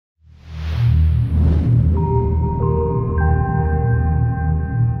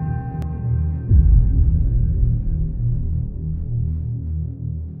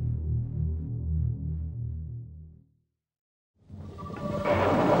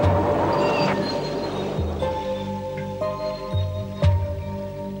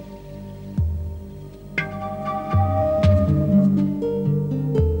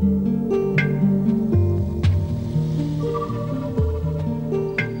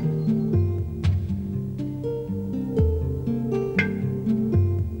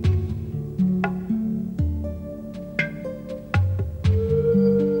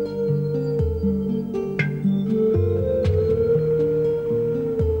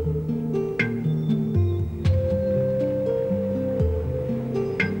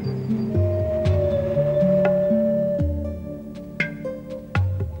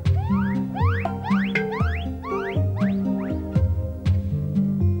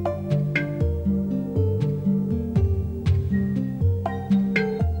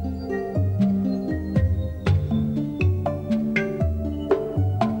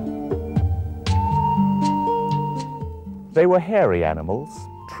They were hairy animals,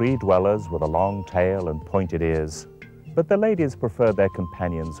 tree dwellers with a long tail and pointed ears, but the ladies preferred their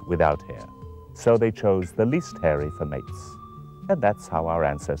companions without hair, so they chose the least hairy for mates. And that's how our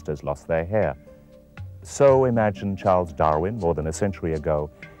ancestors lost their hair. So imagined Charles Darwin more than a century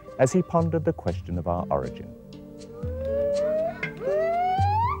ago as he pondered the question of our origin.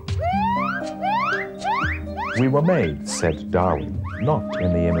 We were made, said Darwin, not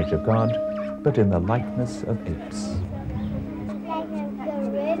in the image of God, but in the likeness of apes.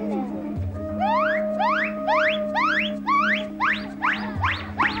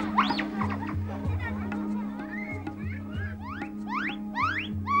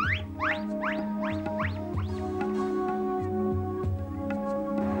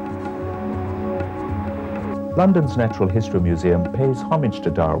 London's Natural History Museum pays homage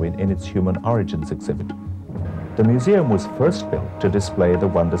to Darwin in its Human Origins exhibit. The museum was first built to display the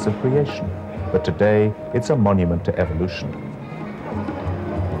wonders of creation, but today it's a monument to evolution.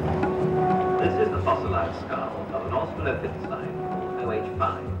 This is the fossilized skull of an Australopithecine,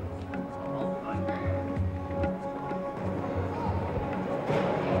 OH5.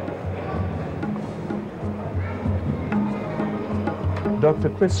 Dr.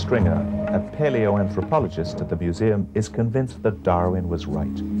 Chris Stringer, a paleoanthropologist at the museum, is convinced that Darwin was right.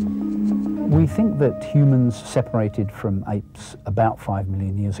 We think that humans separated from apes about 5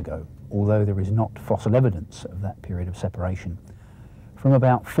 million years ago, although there is not fossil evidence of that period of separation. From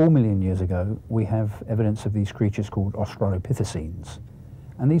about 4 million years ago, we have evidence of these creatures called Australopithecines.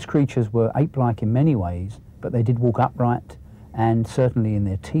 And these creatures were ape-like in many ways, but they did walk upright, and certainly in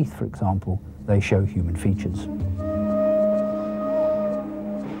their teeth, for example, they show human features.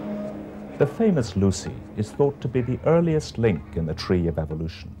 The famous Lucy is thought to be the earliest link in the tree of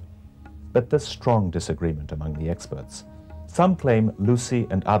evolution. But there's strong disagreement among the experts. Some claim Lucy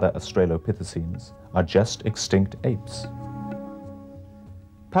and other Australopithecines are just extinct apes.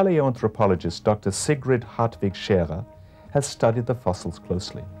 Paleoanthropologist Dr. Sigrid Hartvig Scherer has studied the fossils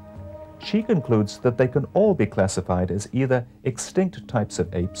closely. She concludes that they can all be classified as either extinct types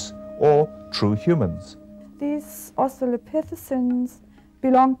of apes or true humans. These Australopithecines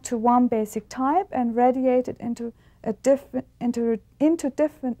belong to one basic type and radiated into different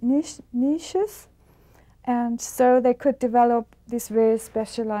niches, and so they could develop these very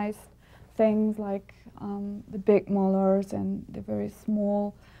specialized things like the big molars and the very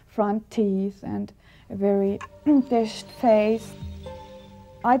small front teeth and a very dished face.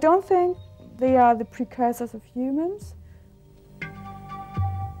 I don't think they are the precursors of humans.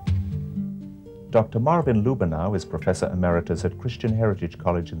 Dr. Marvin Lubenow is Professor Emeritus at Christian Heritage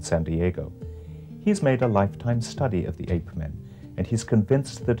College in San Diego. He's made a lifetime study of the ape men, and he's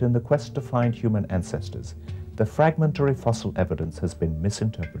convinced that in the quest to find human ancestors, the fragmentary fossil evidence has been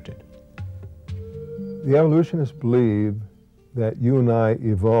misinterpreted. The evolutionists believe that you and I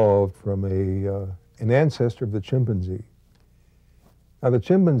evolved from an ancestor of the chimpanzee. Now, the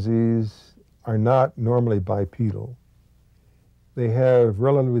chimpanzees are not normally bipedal. They have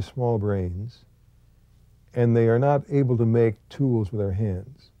relatively small brains, and they are not able to make tools with their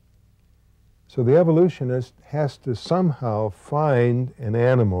hands. So the evolutionist has to somehow find an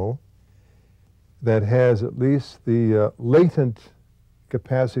animal that has at least the latent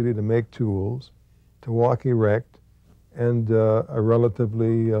capacity to make tools, to walk erect, and a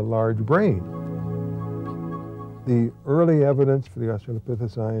relatively large brain. The early evidence for the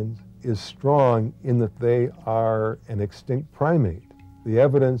Australopithecines is strong in that they are an extinct primate. The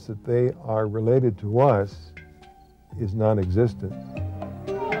evidence that they are related to us is non-existent.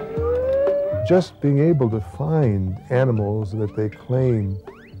 Just being able to find animals that they claim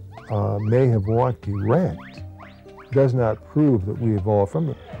may have walked erect does not prove that we evolved from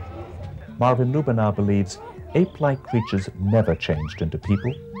them. Marvin Lubenow believes ape-like creatures never changed into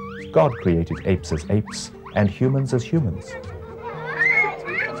people. God created apes as apes and humans as humans.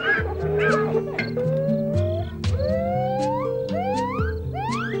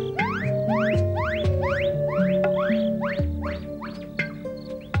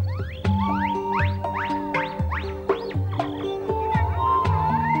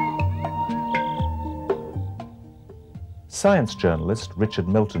 Science journalist Richard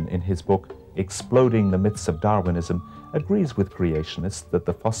Milton, in his book Exploding the Myths of Darwinism, agrees with creationists that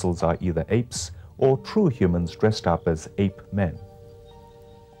the fossils are either apes or true humans dressed up as ape men.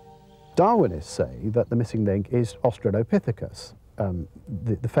 Darwinists say that the missing link is Australopithecus.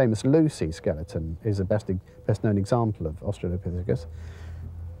 The famous Lucy skeleton is the best known example of Australopithecus.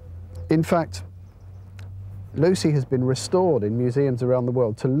 In fact, Lucy has been restored in museums around the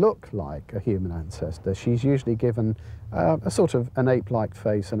world to look like a human ancestor. She's usually given a sort of an ape-like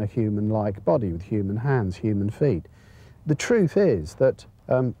face and a human-like body with human hands, human feet. The truth is that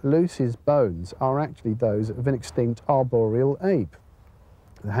Lucy's bones are actually those of an extinct arboreal ape.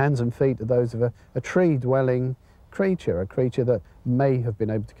 The hands and feet are those of a tree-dwelling creature, a creature that may have been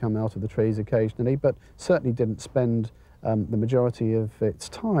able to come out of the trees occasionally, but certainly didn't spend the majority of its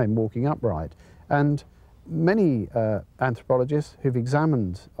time walking upright. And many anthropologists who've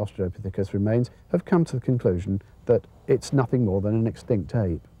examined Australopithecus remains have come to the conclusion that it's nothing more than an extinct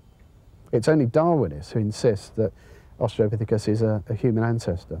ape. It's only Darwinists who insist that Australopithecus is a human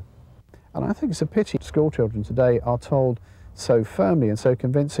ancestor. And I think it's a pity schoolchildren today are told so firmly and so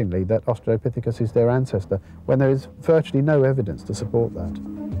convincingly that Australopithecus is their ancestor when there is virtually no evidence to support that.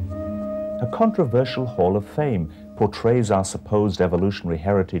 A controversial Hall of Fame portrays our supposed evolutionary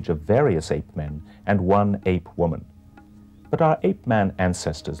heritage of various ape men and one ape woman. But our ape man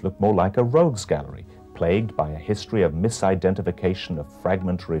ancestors look more like a rogues gallery, plagued by a history of misidentification of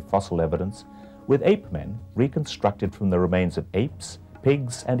fragmentary fossil evidence, with ape men reconstructed from the remains of apes,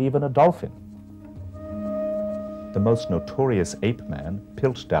 pigs, and even a dolphin. The most notorious ape man,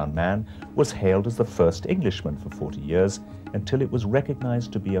 Piltdown Man, was hailed as the first Englishman for 40 years until it was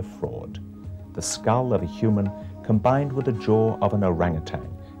recognized to be a fraud. The skull of a human combined with the jaw of an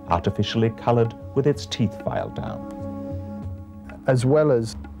orangutan, artificially colored with its teeth filed down. As well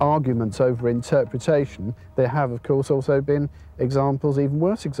as arguments over interpretation, there have, of course, also been examples, even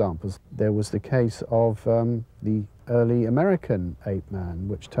worse examples. There was the case of the early American ape man,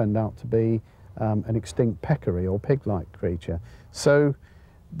 which turned out to be an extinct peccary or pig-like creature. So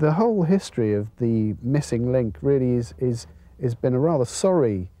the whole history of the missing link really has been a rather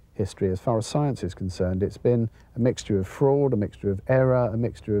sorry history as far as science is concerned. It's been a mixture of fraud, a mixture of error, a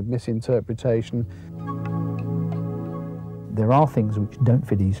mixture of misinterpretation. There are things which don't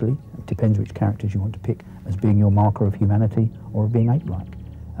fit easily. It depends which characters you want to pick as being your marker of humanity or of being ape-like.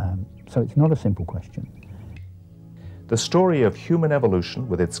 So it's not a simple question. The story of human evolution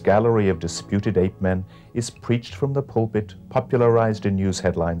with its gallery of disputed ape men is preached from the pulpit, popularized in news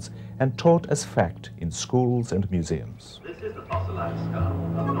headlines, and taught as fact in schools and museums. This is the fossilized skull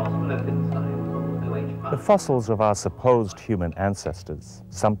of an Australopithecine. The fossils of our supposed human ancestors,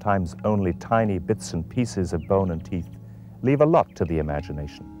 sometimes only tiny bits and pieces of bone and teeth, leave a lot to the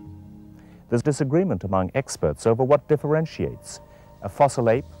imagination. There's disagreement among experts over what differentiates a fossil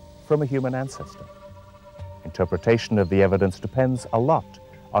ape from a human ancestor. Interpretation of the evidence depends a lot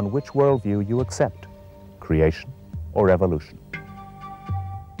on which worldview you accept, creation or evolution.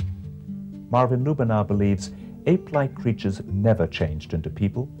 Marvin Lubinaur believes ape-like creatures never changed into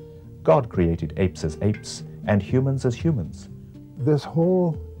people. God created apes as apes and humans as humans. This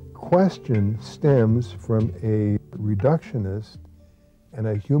whole question stems from a reductionist and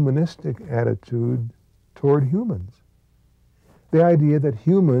a humanistic attitude toward humans. The idea that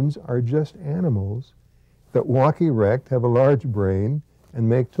humans are just animals that walk erect, have a large brain, and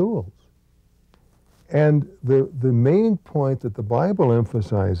make tools. And the main point that the Bible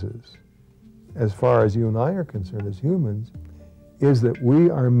emphasizes, as far as you and I are concerned as humans, is that we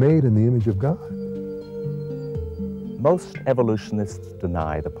are made in the image of God. Most evolutionists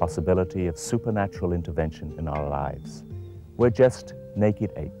deny the possibility of supernatural intervention in our lives. We're just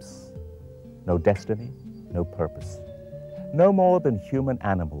naked apes. No destiny, no purpose. No more than human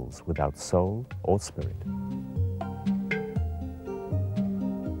animals without soul or spirit.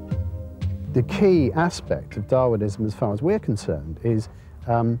 The key aspect of Darwinism, as far as we're concerned, is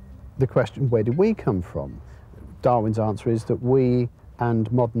the question, where did we come from? Darwin's answer is that we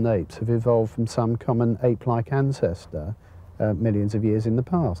and modern apes have evolved from some common ape-like ancestor millions of years in the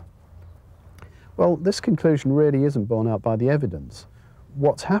past. Well, this conclusion really isn't borne out by the evidence.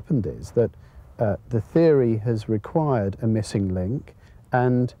 What's happened is that the theory has required a missing link,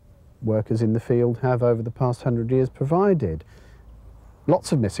 and workers in the field have, over the past 100 years, provided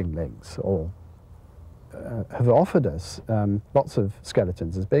lots of missing links, or have offered us lots of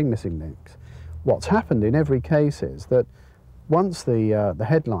skeletons as being missing links. What's happened in every case is that once the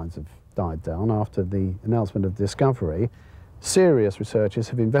headlines have died down after the announcement of the discovery, serious researchers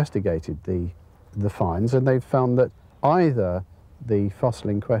have investigated the finds, and they've found that either the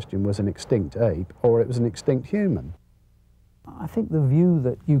fossil in question was an extinct ape or it was an extinct human. I think the view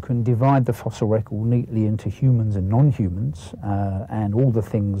that you can divide the fossil record neatly into humans and non-humans, and all the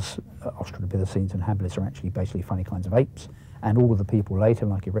things, Australopithecines and habilis are actually basically funny kinds of apes, and all of the people later,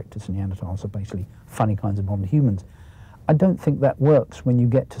 like Erectus and Neanderthals, are basically funny kinds of modern humans. I don't think that works when you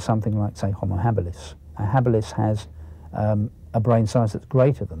get to something like, say, Homo habilis. A habilis has a brain size that's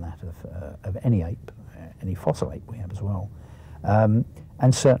greater than that of any ape, any fossil ape we have as well.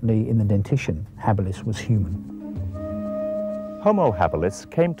 And certainly in the dentition, habilis was human. Homo habilis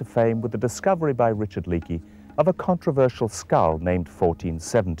came to fame with the discovery by Richard Leakey of a controversial skull named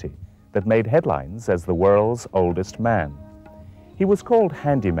 1470 that made headlines as the world's oldest man. He was called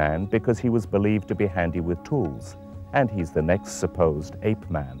Handyman because he was believed to be handy with tools, and he's the next supposed ape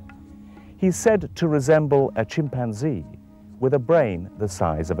man. He's said to resemble a chimpanzee with a brain the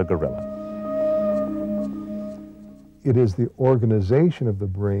size of a gorilla. It is the organization of the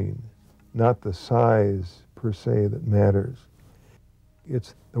brain, not the size per se, that matters.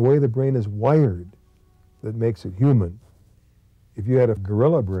 It's the way the brain is wired that makes it human. If you had a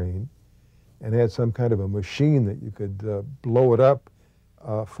gorilla brain and had some kind of a machine that you could blow it up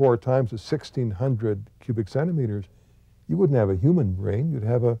 4 times to 1,600 cubic centimeters, you wouldn't have a human brain. You'd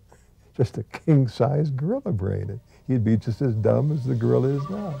have just a king-sized gorilla brain. He'd be just as dumb as the gorilla is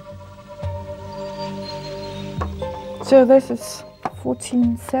now. So this is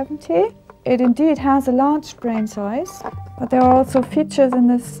 1470. It indeed has a large brain size, but there are also features in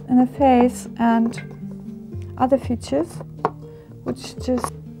the face and other features which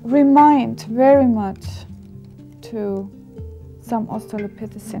just remind very much to some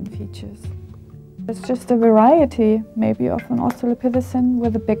Australopithecine features. It's just a variety maybe of an Australopithecine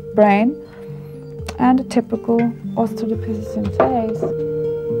with a big brain and a typical Australopithecine face.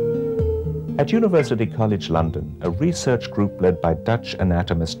 At University College London, a research group led by Dutch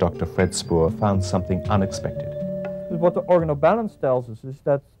anatomist Dr. Fred Spoor found something unexpected. What the organobalance tells us is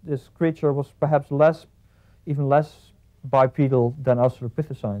that this creature was perhaps even less bipedal than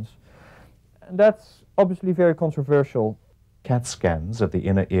Australopithecines. And that's obviously very controversial. CAT scans of the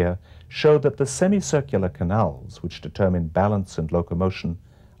inner ear show that the semicircular canals, which determine balance and locomotion,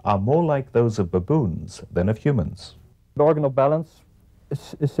 are more like those of baboons than of humans. The organobalance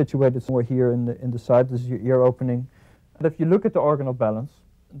is situated somewhere here in the side. This is your ear opening. And if you look at the organobalance,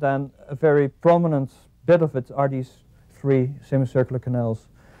 then a very prominent bit of it are these 3 semicircular canals.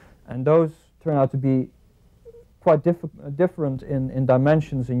 And those turn out to be quite different in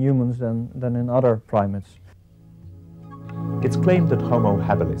dimensions in humans than in other primates. It's claimed that Homo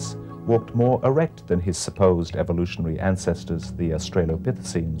habilis walked more erect than his supposed evolutionary ancestors, the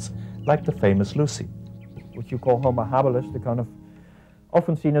Australopithecines, like the famous Lucy. What you call Homo habilis, the kind of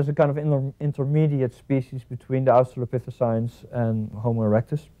often seen as a kind of intermediate species between the Australopithecines and Homo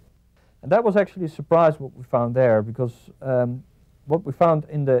erectus. And that was actually a surprise what we found there, because what we found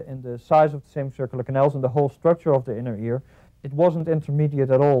in the size of the semicircular canals and the whole structure of the inner ear, it wasn't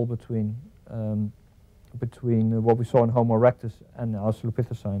intermediate at all between what we saw in Homo erectus and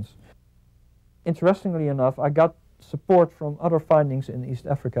Australopithecines. Interestingly enough, I got support from other findings in East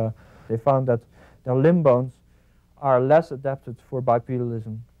Africa. They found that their limb bones are less adapted for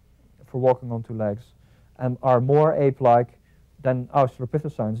bipedalism, for walking on 2 legs, and are more ape-like than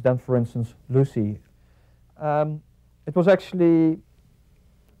Australopithecines, than, for instance, Lucy. It was actually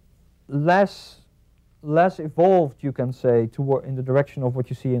less evolved, you can say, in the direction of what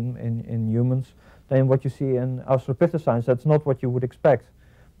you see in humans than what you see in Australopithecines. That's not what you would expect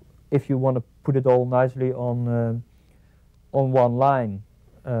if you want to put it all nicely on one line.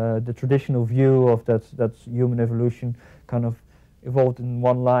 The traditional view of that's human evolution kind of evolved in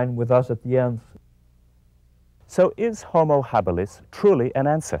one line with us at the end. So is Homo habilis truly an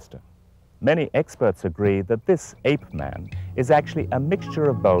ancestor? Many experts agree that this ape man is actually a mixture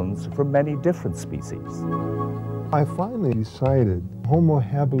of bones from many different species. I finally decided Homo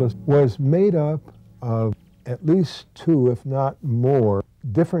habilis was made up of at least 2, if not more,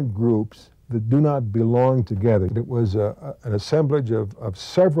 different groups that do not belong together. It was an assemblage of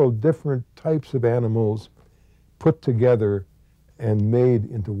several different types of animals put together and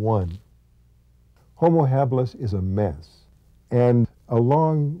made into one. Homo habilis is a mess. And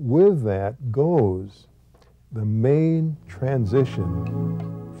along with that goes the main transition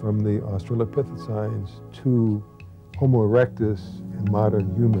from the Australopithecines to Homo erectus and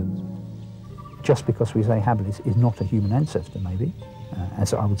modern humans. Just because we say habilis is not a human ancestor, maybe,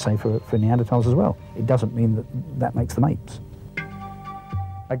 as I would say for Neanderthals as well, it doesn't mean that makes them apes.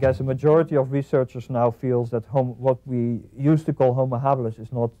 I guess a majority of researchers now feels that what we used to call Homo habilis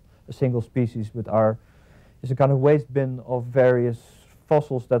is not a single species, but is a kind of waste bin of various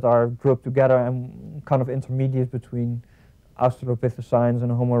fossils that are grouped together and kind of intermediate between Australopithecines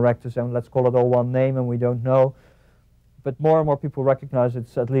and Homo erectus, and let's call it all one name, and we don't know. But more and more people recognize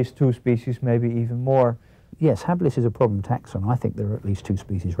it's at least 2 species, maybe even more. Yes, habilis is a problem taxon. I think there are at least 2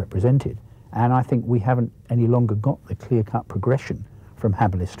 species represented, and I think we haven't any longer got the clear-cut progression from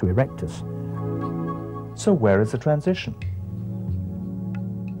habilis to erectus. So where is the transition?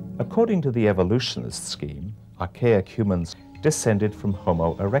 According to the evolutionist scheme, archaic humans descended from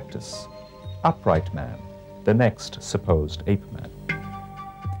Homo erectus, upright man, the next supposed ape man.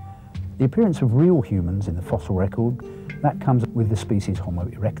 The appearance of real humans in the fossil record, that comes with the species Homo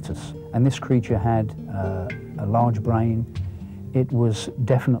erectus. And this creature had a large brain. It was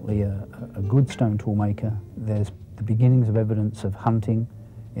definitely a good stone tool maker. There's the beginnings of evidence of hunting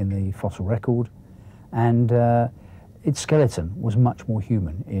in the fossil record, and its skeleton was much more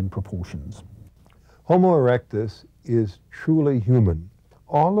human in proportions. Homo erectus is truly human.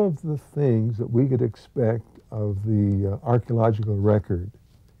 All of the things that we could expect of the archaeological record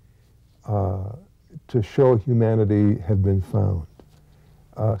to show humanity have been found.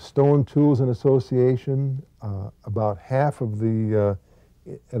 Stone tools in association, at about half of the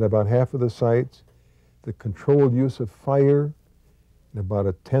sites. The controlled use of fire in about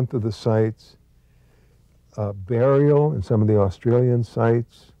 1/10 of the sites. Burial in some of the Australian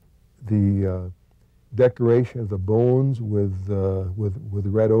sites. The decoration of the bones with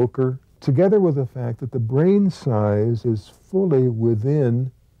red ochre, together with the fact that the brain size is fully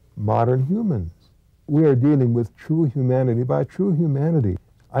within modern humans. We are dealing with true humanity. By true humanity,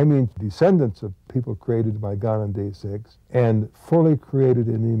 I mean descendants of people created by God on day 6 and fully created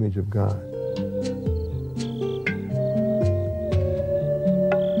in the image of God.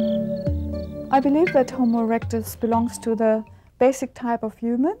 I believe that Homo erectus belongs to the basic type of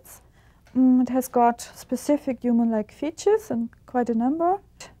humans. It has got specific human-like features and quite a number.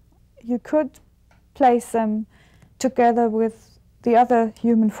 You could place them together with the other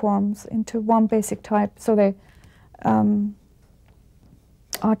human forms into one basic type, so they are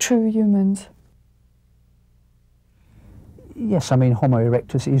true humans. Yes, I mean, Homo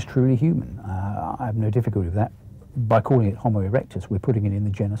erectus is truly human. I have no difficulty with that. By calling it Homo erectus, we're putting it in the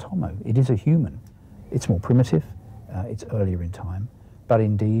genus Homo. It is a human. It's more primitive, it's earlier in time, but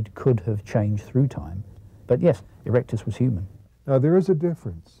indeed could have changed through time. But yes, erectus was human. Now there is a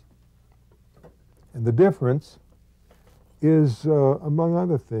difference. And the difference is, among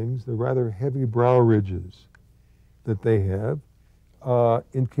other things, the rather heavy brow ridges that they have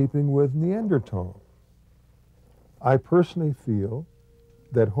in keeping with Neanderthal. I personally feel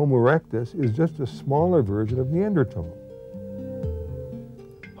that Homo erectus is just a smaller version of Neanderthal.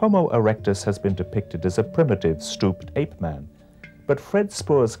 Homo erectus has been depicted as a primitive, stooped ape man, but Fred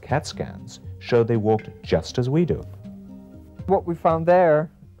Spoor's CAT scans show they walked just as we do. What we found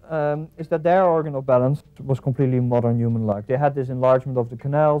there is that their organal balance was completely modern human-like. They had this enlargement of the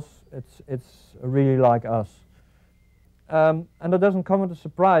canals. It's really like us. And that doesn't come as a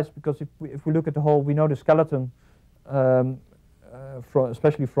surprise, because if we look at the whole, we know the skeleton,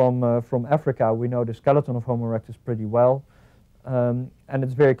 especially from Africa, we know the skeleton of Homo erectus pretty well. And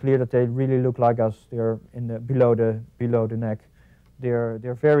it's very clear that they really look like us. They're below the neck.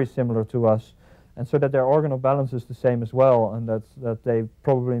 They're very similar to us. And so that their organal balance is the same as well, and that they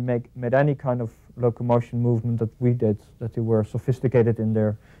probably made any kind of locomotion movement that we did, that they were sophisticated in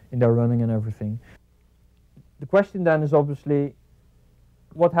their running and everything. The question then is obviously,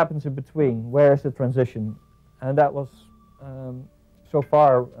 what happens in between? Where is the transition? And that was so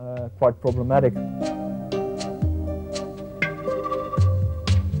far quite problematic.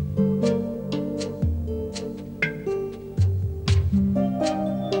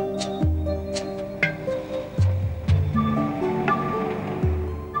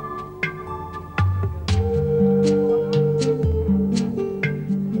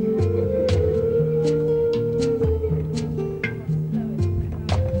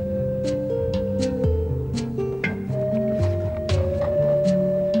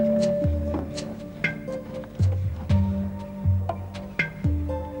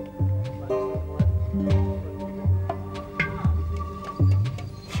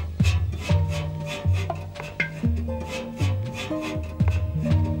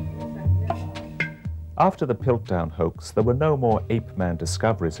 After the Piltdown hoax, there were no more ape man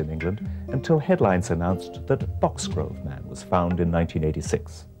discoveries in England until headlines announced that Boxgrove Man was found in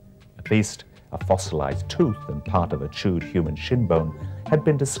 1986. At least, a fossilized tooth and part of a chewed human shin bone had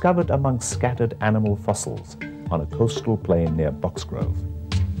been discovered among scattered animal fossils on a coastal plain near Boxgrove.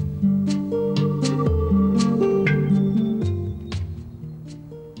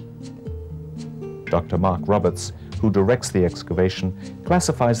 Dr. Mark Roberts, who directs the excavation,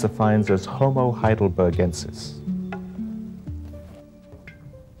 classifies the finds as Homo heidelbergensis.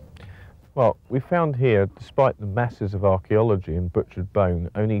 Well, we found here, despite the masses of archaeology and butchered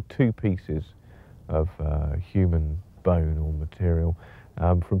bone, only 2 pieces of human bone or material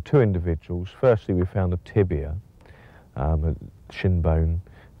from 2 individuals. Firstly, we found a tibia, a shin bone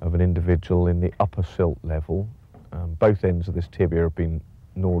of an individual in the upper silt level. Both ends of this tibia have been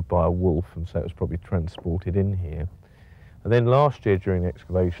gnawed by a wolf, and so it was probably transported in here. And then last year during the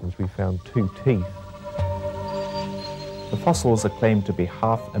excavations we found 2 teeth. The fossils are claimed to be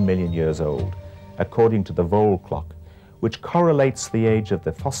 500,000 years old, according to the Vole clock, which correlates the age of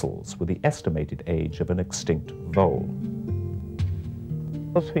the fossils with the estimated age of an extinct vole.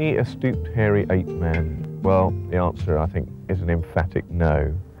 Was he a stooped, hairy ape man? Well, the answer, I think, is an emphatic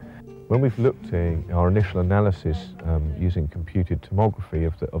no. When we've looked at our initial analysis using computed tomography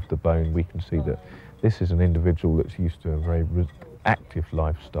of the bone, we can see that this is an individual that's used to a very active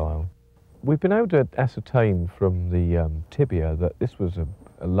lifestyle. We've been able to ascertain from the tibia that this was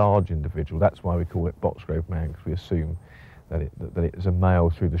a large individual. That's why we call it Boxgrove man, because we assume that it is a male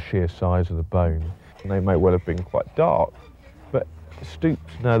through the sheer size of the bone. And they may well have been quite dark, but stooped,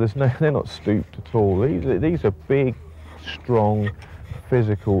 no, they're not stooped at all. These are big, strong,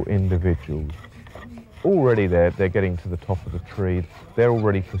 physical individuals. Already they're getting to the top of the tree. They're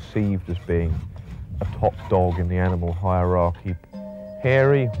already perceived as being a top dog in the animal hierarchy.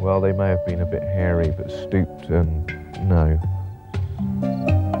 Hairy, well, they may have been a bit hairy, but stooped, no.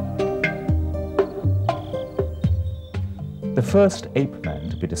 The first ape man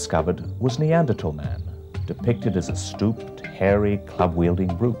to be discovered was Neanderthal man, depicted as a stooped, hairy,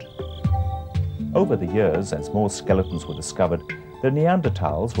 club-wielding brute. Over the years, as more skeletons were discovered, the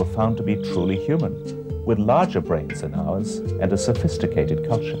Neanderthals were found to be truly human, with larger brains than ours and a sophisticated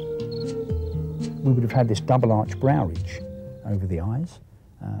culture. We would have had this double-arched brow ridge over the eyes.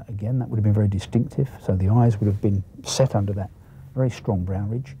 Again, that would have been very distinctive, so the eyes would have been set under that very strong brow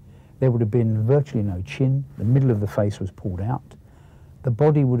ridge. There would have been virtually no chin. The middle of the face was pulled out. The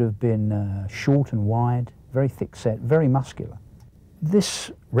body would have been short and wide, very thick set, very muscular.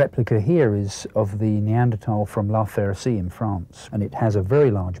 This replica here is of the Neanderthal from La Ferracie in France, and it has a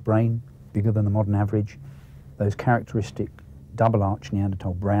very large brain, bigger than the modern average, those characteristic double-arched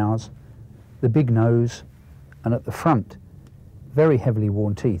Neanderthal brows, the big nose, and at the front, very heavily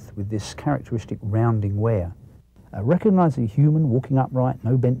worn teeth with this characteristic rounding wear. Recognising a human walking upright,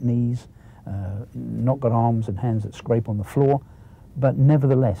 no bent knees, not got arms and hands that scrape on the floor, but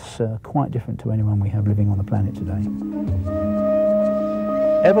nevertheless quite different to anyone we have living on the planet today.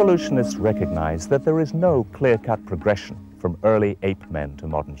 Evolutionists recognize that there is no clear-cut progression from early ape men to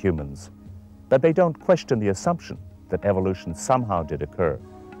modern humans, but they don't question the assumption that evolution somehow did occur.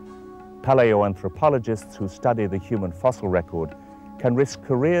 Paleoanthropologists who study the human fossil record can risk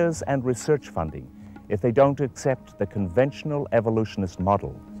careers and research funding if they don't accept the conventional evolutionist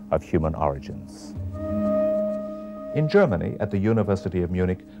model of human origins. In Germany, at the University of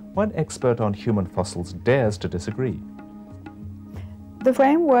Munich, one expert on human fossils dares to disagree. The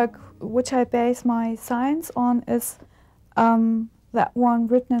framework which I base my science on is that one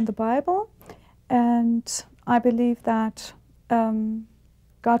written in the Bible, and I believe that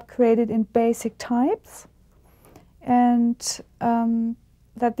God created in basic types, and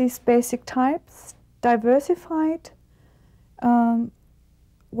that these basic types diversified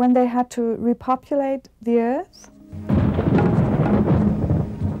when they had to repopulate the earth.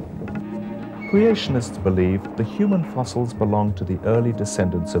 Creationists believe the human fossils belong to the early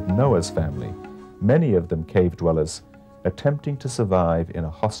descendants of Noah's family, many of them cave dwellers, attempting to survive in a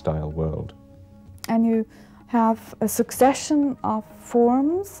hostile world. And you have a succession of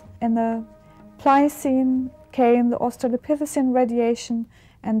forms. In the Pliocene came the Australopithecine radiation,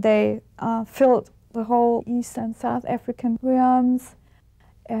 and they filled the whole East and South African realms.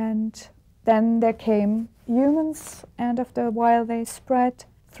 And then there came humans, and after a while they spread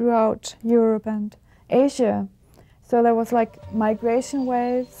throughout Europe and Asia. So there was like migration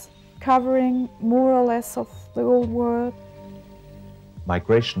waves covering more or less of the old world.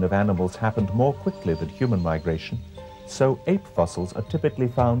 Migration of animals happened more quickly than human migration, so ape fossils are typically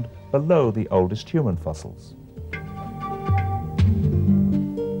found below the oldest human fossils.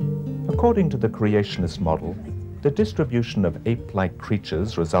 According to the creationist model, the distribution of ape-like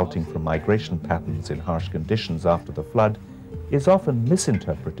creatures resulting from migration patterns in harsh conditions after the flood is often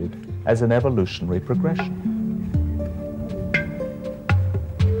misinterpreted as an evolutionary progression.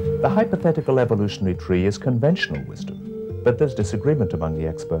 The hypothetical evolutionary tree is conventional wisdom, but there's disagreement among the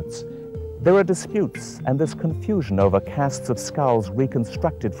experts. There are disputes and there's confusion over casts of skulls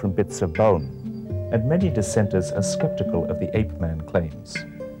reconstructed from bits of bone, and many dissenters are skeptical of the ape man claims.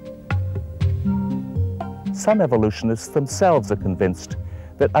 Some evolutionists themselves are convinced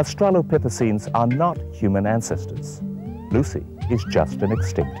that Australopithecines are not human ancestors. Lucy is just an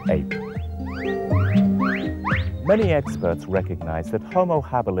extinct ape. Many experts recognize that Homo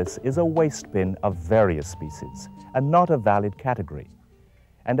habilis is a waste bin of various species and not a valid category.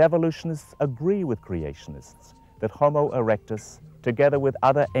 And evolutionists agree with creationists that Homo erectus, together with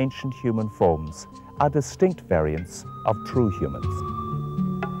other ancient human forms, are distinct variants of true humans.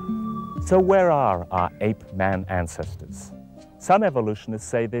 So where are our ape-man ancestors? Some evolutionists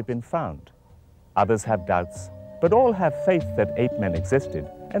say they've been found. Others have doubts, but all have faith that ape-men existed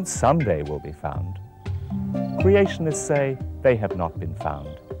and someday will be found. Creationists say they have not been found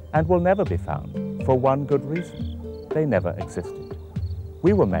and will never be found for one good reason: they never existed.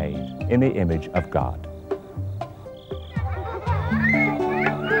 We were made in the image of God.